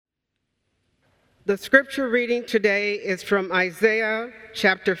The scripture reading today is from Isaiah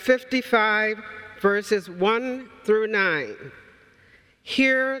chapter 55, verses 1 through 9.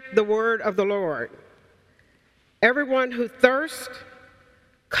 Hear the word of the Lord. Everyone who thirsts,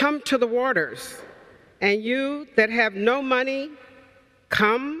 come to the waters, and you that have no money,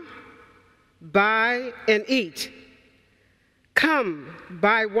 come, buy and eat. Come,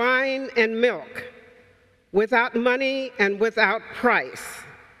 buy wine and milk, without money and without price.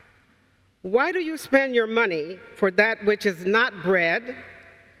 Why do you spend your money for that which is not bread,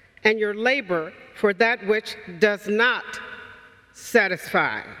 and your labor for that which does not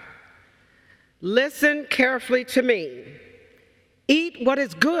satisfy? Listen carefully to me. Eat what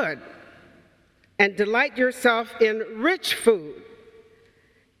is good, and delight yourself in rich food.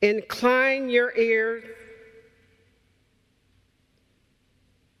 Incline your ears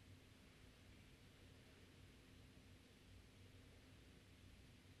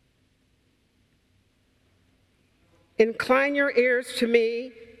to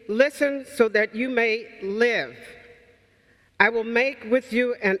me, listen so that you may live. I will make with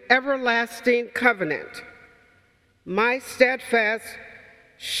you an everlasting covenant, my steadfast,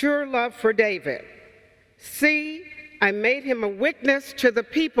 sure love for David. See, I made him a witness to the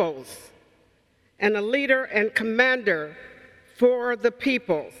peoples, and a leader and commander for the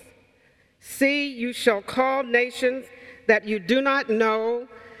peoples. See, you shall call nations that you do not know,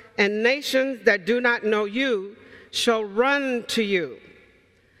 and nations that do not know you shall run to you.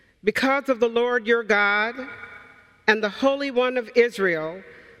 Because of the Lord your God and the Holy One of Israel,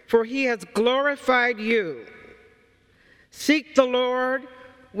 for he has glorified you. Seek the Lord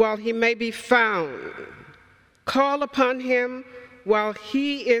while he may be found. Call upon him while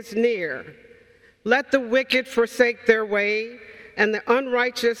he is near. Let the wicked forsake their way, and the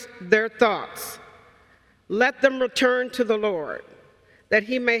unrighteous their thoughts. Let them return to the Lord, that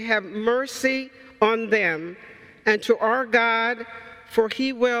he may have mercy on them, and to our God, for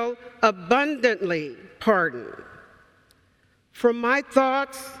he will abundantly pardon. For my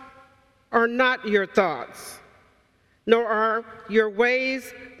thoughts are not your thoughts, nor are your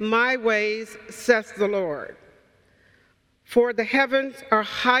ways my ways, says the Lord. For the heavens are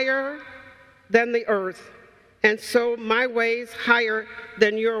higher than the earth, and so my ways higher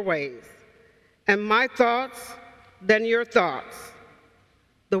than your ways, and my thoughts than your thoughts.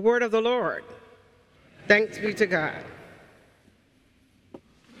 The word of the Lord. Thanks be to God.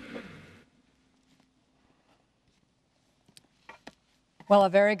 Well, a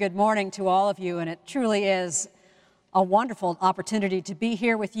very good morning to all of you, and it truly is a wonderful opportunity to be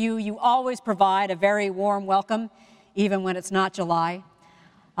here with you. You always provide a very warm welcome, even when it's not July.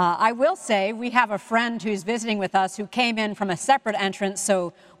 I will say we have a friend who's visiting with us who came in from a separate entrance,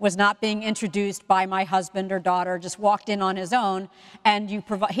 so was not being introduced by my husband or daughter, just walked in on his own, and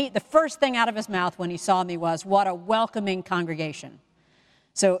the first thing out of his mouth when he saw me was, "What a welcoming congregation."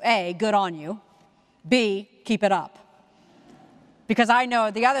 So A, good on you. B, keep it up. Because I know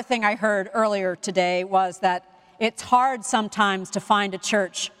the other thing I heard earlier today was that it's hard sometimes to find a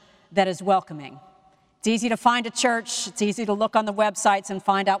church that is welcoming. It's easy to find a church, it's easy to look on the websites and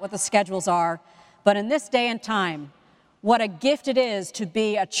find out what the schedules are, but in this day and time, what a gift it is to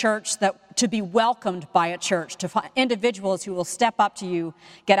be a church, to be welcomed by a church, to find individuals who will step up to you,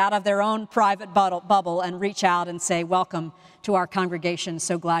 get out of their own private bubble and reach out and say, "Welcome to our congregation,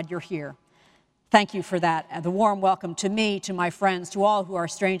 so glad you're here." Thank you for that, and the warm welcome to me, to my friends, to all who are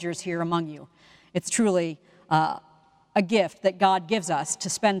strangers here among you. It's truly a gift that God gives us to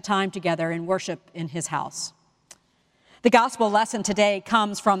spend time together and worship in his house. The gospel lesson today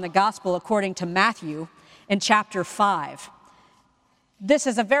comes from the gospel according to Matthew in chapter 5. This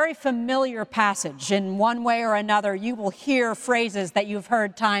is a very familiar passage. In one way or another, you will hear phrases that you've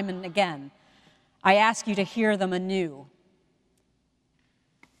heard time and again. I ask you to hear them anew.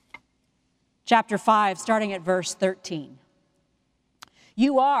 Chapter 5, starting at verse 13.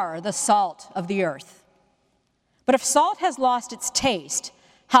 You are the salt of the earth. But if salt has lost its taste,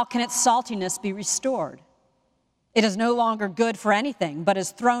 how can its saltiness be restored? It is no longer good for anything, but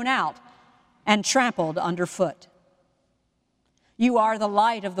is thrown out and trampled underfoot. You are the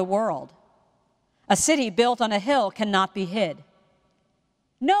light of the world. A city built on a hill cannot be hid.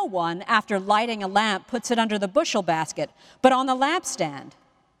 No one, after lighting a lamp, puts it under the bushel basket, but on the lampstand,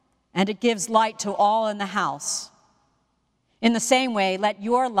 and it gives light to all in the house. In the same way, let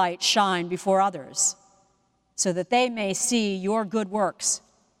your light shine before others, so that they may see your good works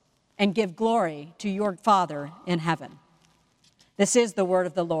and give glory to your Father in heaven. This is the word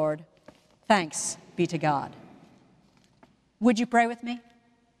of the Lord. Thanks be to God. Would you pray with me?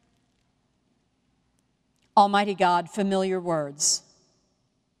 Almighty God, familiar words,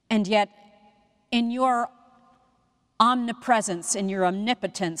 and yet in your omnipresence, in your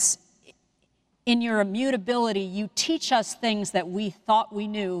omnipotence, in your immutability, you teach us things that we thought we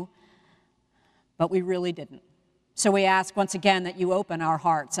knew, but we really didn't. So we ask once again that you open our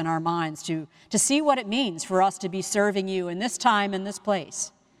hearts and our minds to see what it means for us to be serving you in this time, in this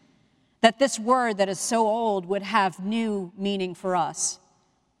place. That this word that is so old would have new meaning for us.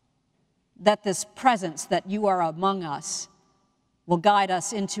 That this presence that you are among us will guide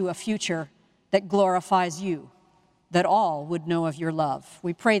us into a future that glorifies you, that all would know of your love.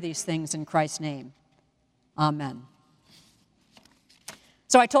 We pray these things in Christ's name. Amen.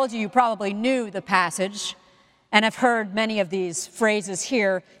 So I told you probably knew the passage and have heard many of these phrases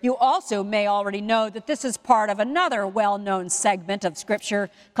here. You also may already know that this is part of another well-known segment of Scripture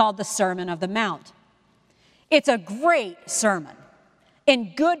called the Sermon of the Mount. It's a great sermon.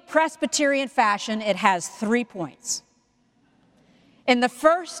 In good Presbyterian fashion, it has 3 points. In the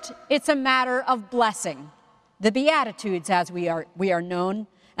first, it's a matter of blessing, the Beatitudes as we are known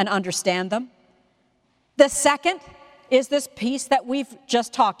and understand them. The second is this piece that we've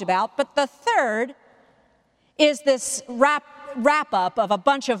just talked about, but the third is this wrap-up of a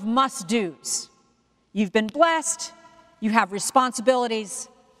bunch of must-dos. You've been blessed, you have responsibilities,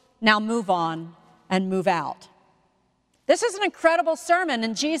 now move on and move out. This is an incredible sermon,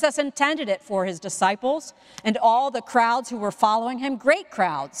 and Jesus intended it for his disciples and all the crowds who were following him, great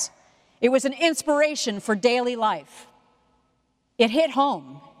crowds. It was an inspiration for daily life. It hit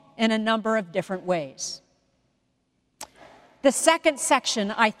home in a number of different ways. The second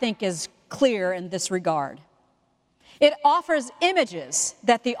section, I think, is clear in this regard. It offers images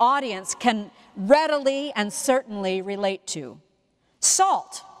that the audience can readily and certainly relate to.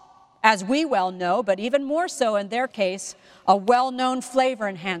 Salt, as we well know, but even more so in their case, a well-known flavor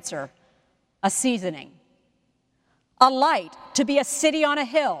enhancer, a seasoning. A light, to be a city on a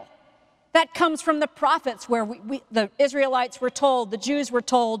hill. That comes from the prophets where the Israelites were told, the Jews were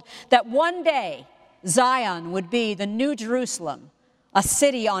told, that one day Zion would be the new Jerusalem, a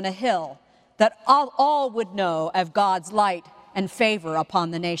city on a hill, that all would know of God's light and favor upon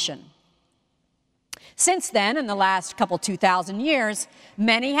the nation. Since then, in the last 2,000 years,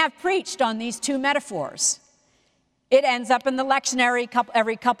 many have preached on these two metaphors. It ends up in the lectionary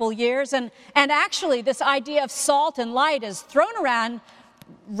every couple years, and actually this idea of salt and light is thrown around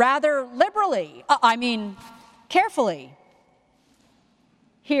rather liberally, carefully,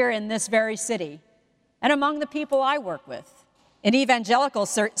 here in this very city and among the people I work with. In evangelical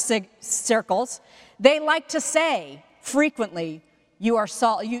circles, they like to say frequently, you are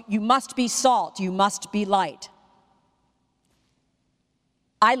salt, you must be salt, you must be light.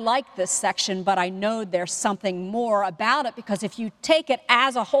 I like this section, but I know there's something more about it, because if you take it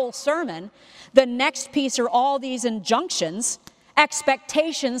as a whole sermon, the next piece are all these injunctions,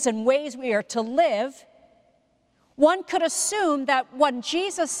 expectations, and ways we are to live. One could assume that when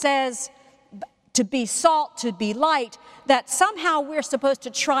Jesus says to be salt, to be light, that somehow we're supposed to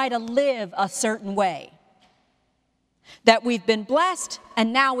try to live a certain way. That we've been blessed,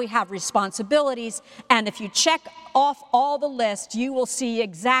 and now we have responsibilities, and if you check off all the list, you will see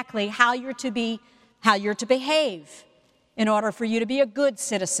exactly how you're to behave in order for you to be a good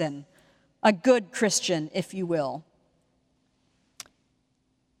citizen, a good Christian, if you will.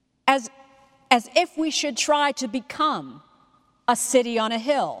 As if we should try to become a city on a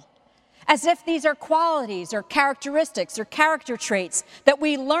hill. As if these are qualities or characteristics or character traits that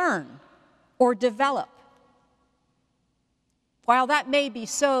we learn or develop. While that may be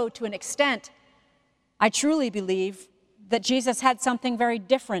so to an extent, I truly believe that Jesus had something very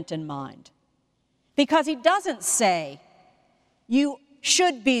different in mind. Because he doesn't say, you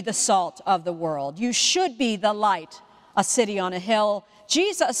should be the salt of the world, you should be the light, a city on a hill.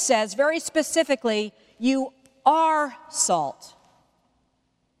 Jesus says very specifically, you are salt.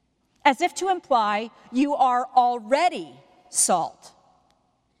 As if to imply you are already salt.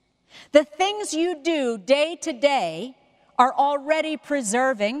 The things you do day to day are already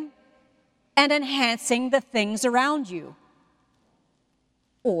preserving and enhancing the things around you.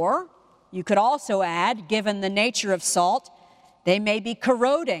 Or you could also add, given the nature of salt, they may be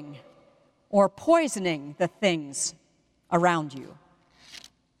corroding or poisoning the things around you.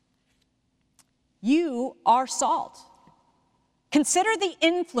 You are salt. Consider the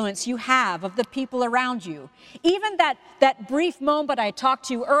influence you have of the people around you. Even that brief moment I talked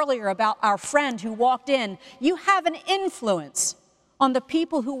to you earlier about our friend who walked in, you have an influence on the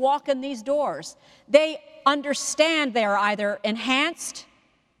people who walk in these doors. They understand they are either enhanced,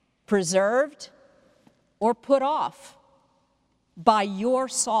 preserved, or put off by your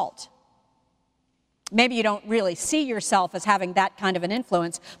salt. Maybe you don't really see yourself as having that kind of an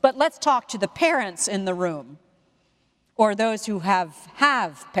influence, but let's talk to the parents in the room, or those who have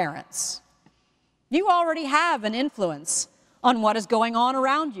parents. You already have an influence on what is going on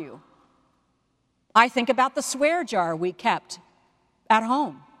around you. I think about the swear jar we kept at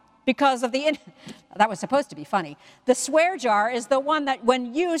home because of that was supposed to be funny. The swear jar is the one that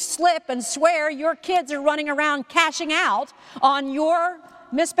when you slip and swear, your kids are running around cashing out on your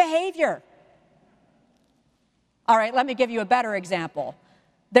misbehavior. All right, let me give you a better example.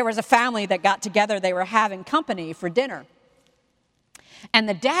 There was a family that got together. They were having company for dinner. And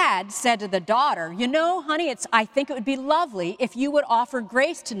the dad said to the daughter, "You know, honey, I think it would be lovely if you would offer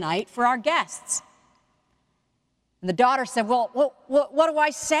grace tonight for our guests." And the daughter said, well, what do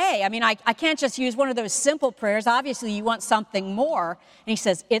I say? I mean, I can't just use one of those simple prayers. Obviously, you want something more. And he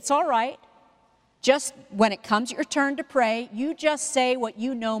says, "It's all right. Just when it comes your turn to pray, you just say what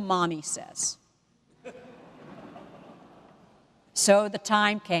you know Mommy says." So the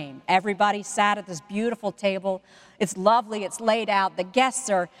time came. Everybody sat at this beautiful table. It's lovely. It's laid out. The guests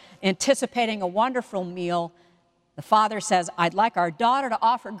are anticipating a wonderful meal. The father says, "I'd like our daughter to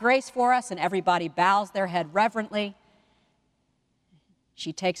offer grace for us," and everybody bows their head reverently.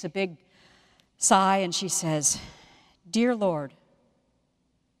 She takes a big sigh and she says, "Dear Lord,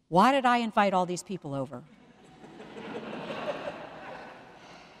 why did I invite all these people over?"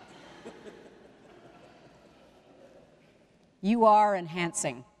 You are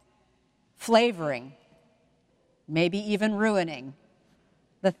enhancing, flavoring, maybe even ruining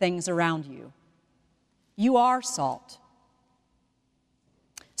the things around you. You are salt.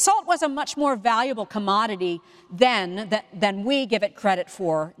 Salt was a much more valuable commodity then than we give it credit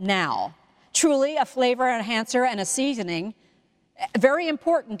for now. Truly a flavor enhancer and a seasoning, very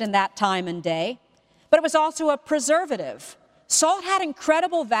important in that time and day, but it was also a preservative. Salt had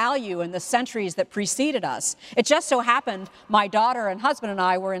incredible value in the centuries that preceded us. It just so happened my daughter and husband and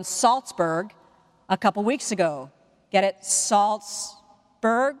I were in Salzburg a couple weeks ago. Get it?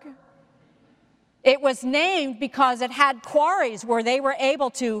 Salzburg? It was named because it had quarries where they were able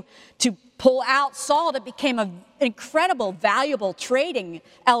to pull out salt. It became an incredible, valuable trading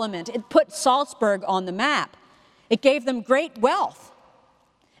element. It put Salzburg on the map. It gave them great wealth.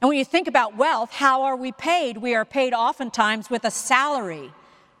 And when you think about wealth, how are we paid? We are paid oftentimes with a salary.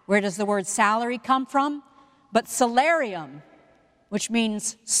 Where does the word salary come from? But salarium, which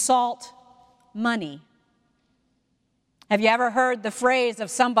means salt money. Have you ever heard the phrase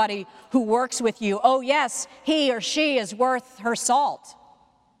of somebody who works with you, "Oh yes, he or she is worth her salt"?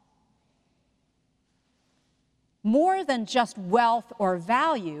 More than just wealth or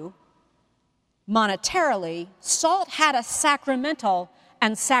value, monetarily, salt had a sacramental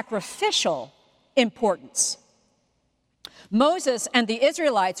and sacrificial importance. Moses and the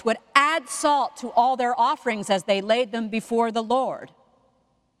Israelites would add salt to all their offerings as they laid them before the Lord.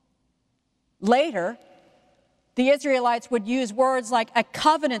 Later, the Israelites would use words like a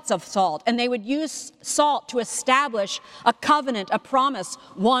covenant of salt, and they would use salt to establish a covenant, a promise,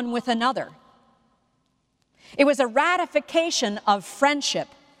 one with another. It was a ratification of friendship,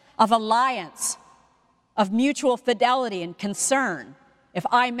 of alliance, of mutual fidelity and concern. If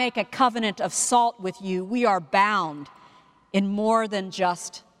I make a covenant of salt with you, we are bound in more than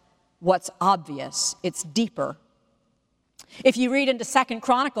just what's obvious. It's deeper. If you read into 2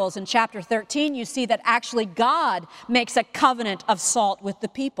 Chronicles in chapter 13, you see that actually God makes a covenant of salt with the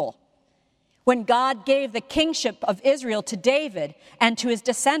people. When God gave the kingship of Israel to David and to his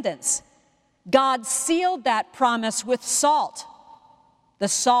descendants, God sealed that promise with salt. The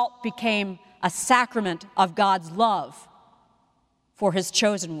salt became a sacrament of God's love for his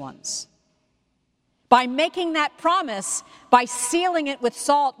chosen ones. By making that promise, by sealing it with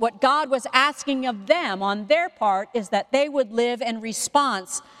salt, what God was asking of them on their part is that they would live in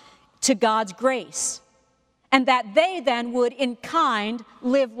response to God's grace, and that they then would in kind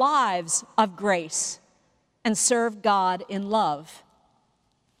live lives of grace and serve God in love.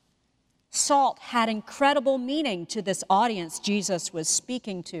 Salt had incredible meaning to this audience Jesus was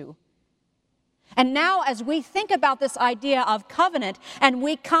speaking to. And now as we think about this idea of covenant and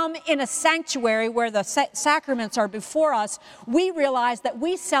we come in a sanctuary where the sacraments are before us, we realize that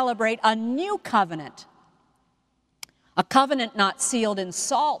we celebrate a new covenant. A covenant not sealed in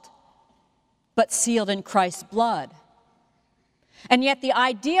salt, but sealed in Christ's blood. And yet the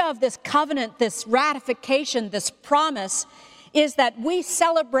idea of this covenant, this ratification, this promise, is that we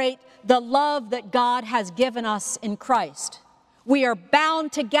celebrate the love that God has given us in Christ. We are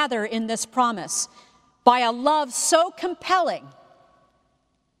bound together in this promise by a love so compelling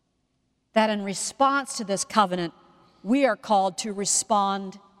that in response to this covenant, we are called to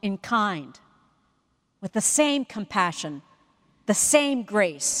respond in kind. with the same compassion, the same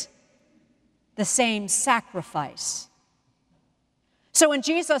grace, the same sacrifice. So when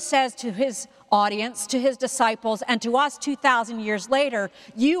Jesus says to his audience, to his disciples, and to us 2,000 years later,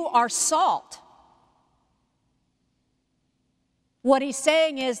 you are salt, what he's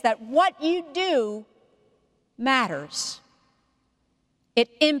saying is that what you do matters. It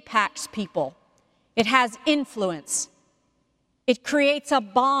impacts people. It has influence. It creates a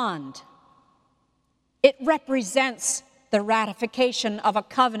bond. It represents the ratification of a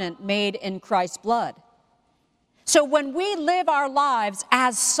covenant made in Christ's blood. So when we live our lives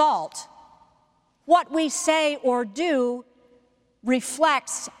as salt, what we say or do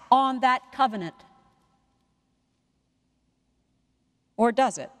reflects on that covenant. Or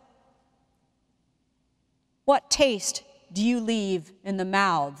does it? What taste do you leave in the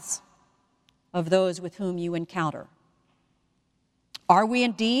mouths of those with whom you encounter? Are we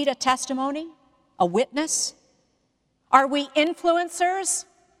indeed a testimony, a witness? Are we influencers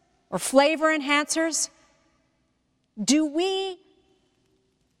or flavor enhancers? Do we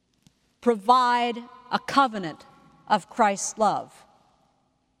provide a covenant of Christ's love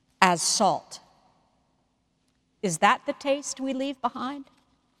as salt? Is that the taste we leave behind?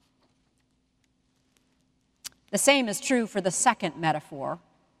 The same is true for the second metaphor.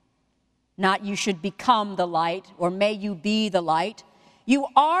 Not you should become the light, or may you be the light. You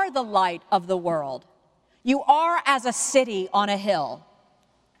are the light of the world. You are as a city on a hill.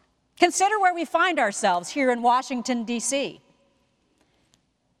 Consider where we find ourselves here in Washington, D.C.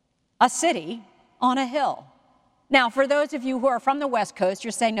 A city on a hill. Now, for those of you who are from the West Coast,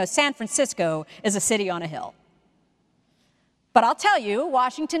 you're saying, no, San Francisco is a city on a hill. But I'll tell you,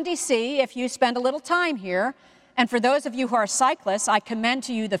 Washington, D.C., if you spend a little time here, and for those of you who are cyclists, I commend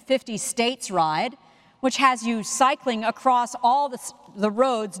to you the 50 States ride, which has you cycling across all the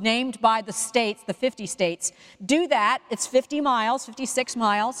roads named by the states, the 50 states. Do that. It's 50 miles, 56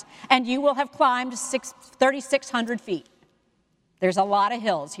 miles, and you will have climbed 3,600 feet. There's a lot of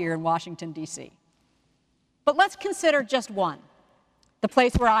hills here in Washington, D.C. But let's consider just one, the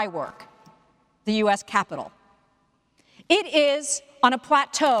place where I work, the U.S. Capitol. It is on a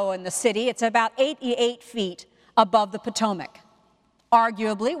plateau in the city. It's about 88 feet above the Potomac,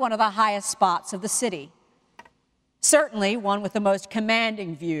 arguably one of the highest spots of the city. Certainly one with the most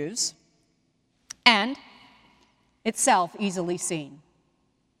commanding views, and itself easily seen.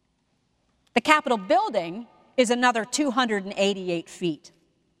 The Capitol building is another 288 feet.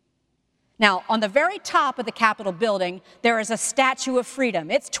 Now, on the very top of the Capitol building, there is a Statue of Freedom.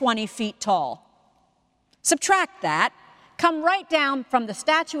 It's 20 feet tall. Subtract that, come right down from the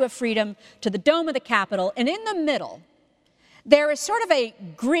Statue of Freedom to the dome of the Capitol, and in the middle, there is sort of a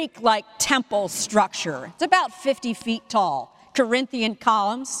Greek-like temple structure. It's about 50 feet tall, Corinthian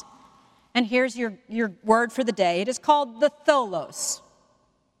columns. And here's your word for the day. It is called the Tholos.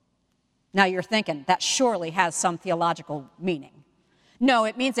 Now you're thinking, that surely has some theological meaning. No,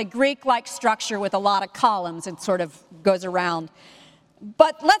 it means a Greek-like structure with a lot of columns and sort of goes around.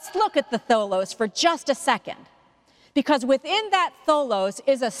 But let's look at the Tholos for just a second, because within that Tholos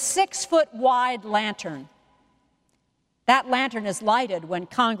is a 6-foot wide lantern. That lantern is lighted when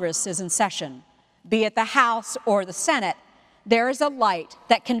Congress is in session, be it the House or the Senate. There is a light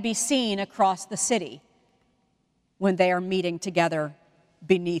that can be seen across the city when they are meeting together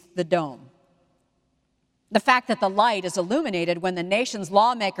beneath the dome. The fact that the light is illuminated when the nation's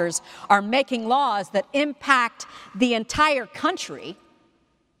lawmakers are making laws that impact the entire country,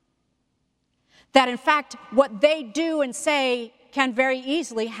 that in fact what they do and say can very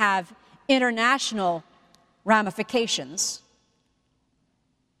easily have international ramifications.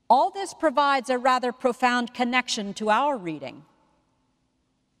 All this provides a rather profound connection to our reading.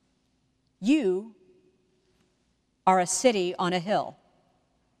 You are a city on a hill.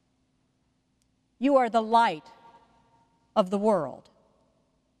 You are the light of the world.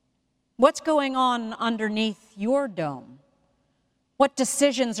 What's going on underneath your dome? What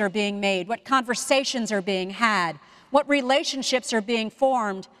decisions are being made? What conversations are being had? What relationships are being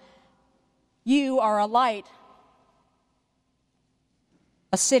formed? You are a light,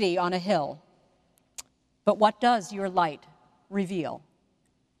 a city on a hill. But what does your light reveal?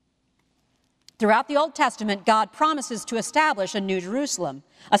 Throughout the Old Testament, God promises to establish a new Jerusalem,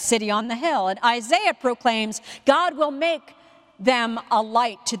 a city on the hill. And Isaiah proclaims God will make them a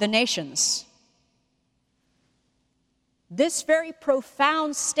light to the nations. This very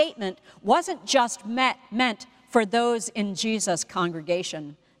profound statement wasn't just meant for those in Jesus'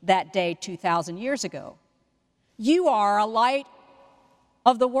 congregation that day 2,000 years ago. You are a light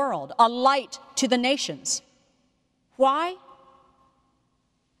of the world, a light to the nations. Why?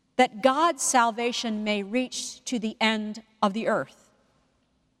 that God's salvation may reach to the end of the earth.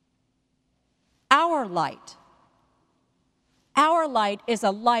 Our light is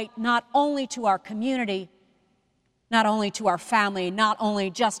a light not only to our community, not only to our family, not only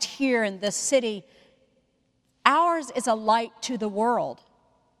just here in this city. Ours is a light to the world,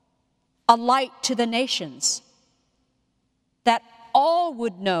 a light to the nations, that all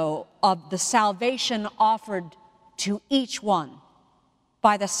would know of the salvation offered to each one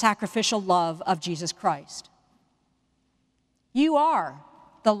by the sacrificial love of Jesus Christ. You are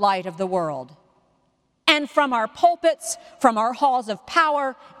the light of the world. And from our pulpits, from our halls of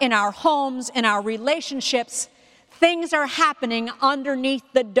power, in our homes, in our relationships, things are happening underneath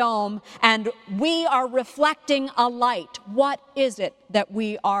the dome, and we are reflecting a light. What is it that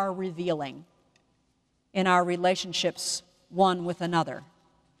we are revealing in our relationships one with another,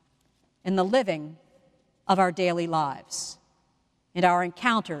 in the living of our daily lives, in our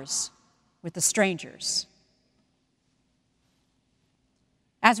encounters with the strangers?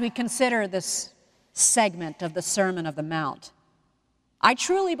 As we consider this segment of the Sermon on the Mount, I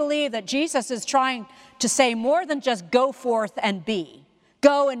truly believe that Jesus is trying to say more than just go forth and be.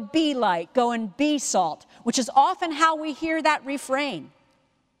 Go and be light, go and be salt, which is often how we hear that refrain.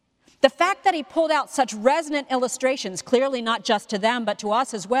 The fact that he pulled out such resonant illustrations, clearly not just to them, but to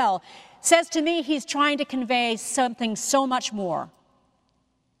us as well, says to me he's trying to convey something so much more.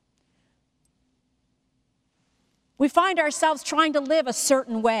 We find ourselves trying to live a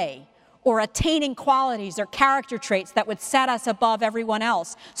certain way, or attaining qualities or character traits that would set us above everyone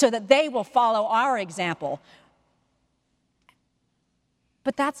else so that they will follow our example.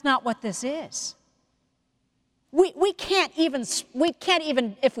 But that's not what this is. We can't even,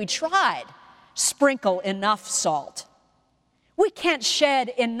 if we tried, sprinkle enough salt. We can't shed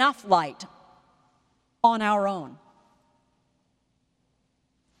enough light on our own.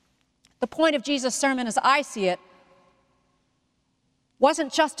 The point of Jesus' sermon, as I see it,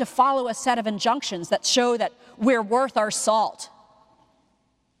 wasn't just to follow a set of injunctions that show that we're worth our salt,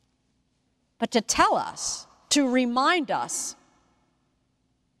 but to tell us, to remind us,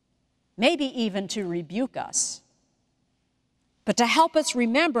 maybe even to rebuke us, but to help us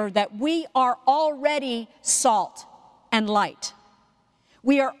remember that we are already salt and light.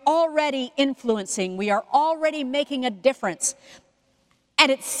 We are already influencing, we are already making a difference, and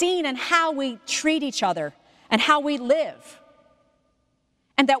it's seen in how we treat each other and how we live.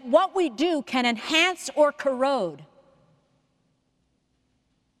 And that what we do can enhance or corrode.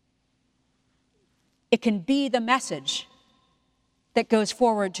 It can be the message that goes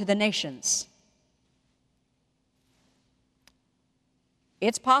forward to the nations.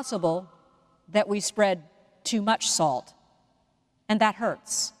 It's possible that we spread too much salt, and that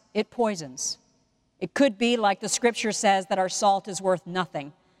hurts. It poisons. It could be, like the scripture says, that our salt is worth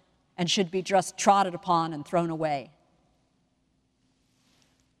nothing and should be just trodden upon and thrown away.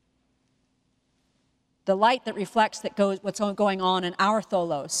 The light that reflects what's going on in our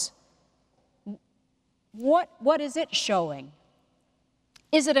tholos, what is it showing?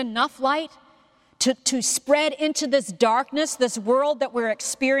 Is it enough light to spread into this darkness, this world that we're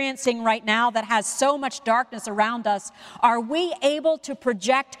experiencing right now that has so much darkness around us? Are we able to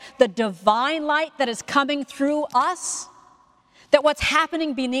project the divine light that is coming through us? That what's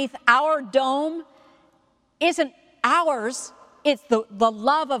happening beneath our dome isn't ours, it's the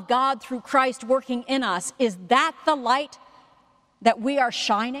love of God through Christ working in us. Is that the light that we are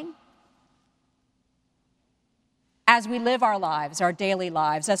shining? As we live our lives, our daily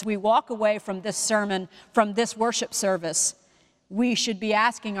lives, as we walk away from this sermon, from this worship service, we should be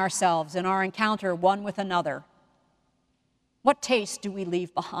asking ourselves in our encounter one with another, what taste do we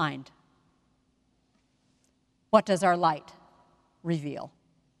leave behind? What does our light reveal?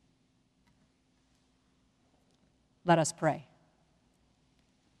 Let us pray.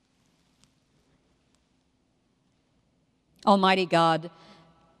 Almighty God,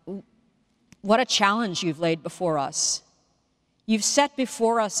 what a challenge you've laid before us. You've set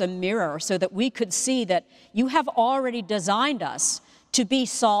before us a mirror so that we could see that you have already designed us to be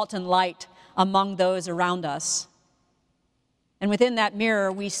salt and light among those around us. And within that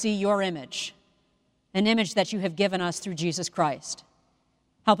mirror, we see your image, an image that you have given us through Jesus Christ.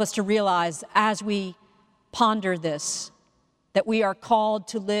 Help us to realize as we ponder this, that we are called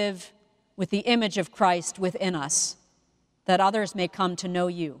to live with the image of Christ within us, that others may come to know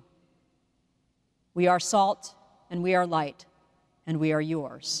you. We are salt and we are light and we are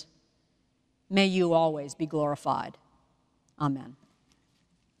yours. May you always be glorified. Amen.